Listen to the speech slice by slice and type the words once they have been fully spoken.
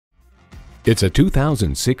It's a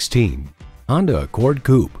 2016 Honda Accord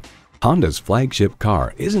Coupe. Honda's flagship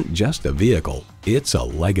car isn't just a vehicle, it's a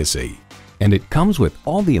legacy. And it comes with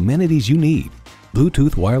all the amenities you need: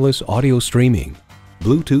 Bluetooth wireless audio streaming,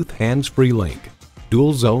 Bluetooth hands-free link,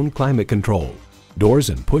 dual zone climate control, doors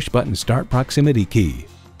and push-button start proximity key,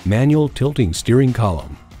 manual tilting steering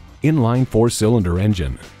column, inline 4-cylinder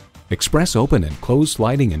engine, express open and closed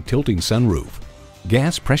sliding and tilting sunroof,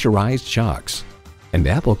 gas pressurized shocks, and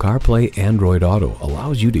Apple CarPlay Android Auto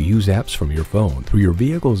allows you to use apps from your phone through your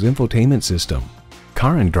vehicle's infotainment system.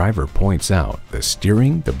 Car and Driver points out the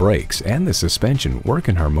steering, the brakes, and the suspension work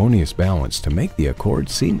in harmonious balance to make the Accord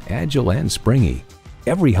seem agile and springy.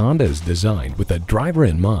 Every Honda is designed with the driver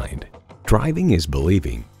in mind. Driving is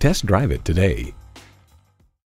believing. Test drive it today.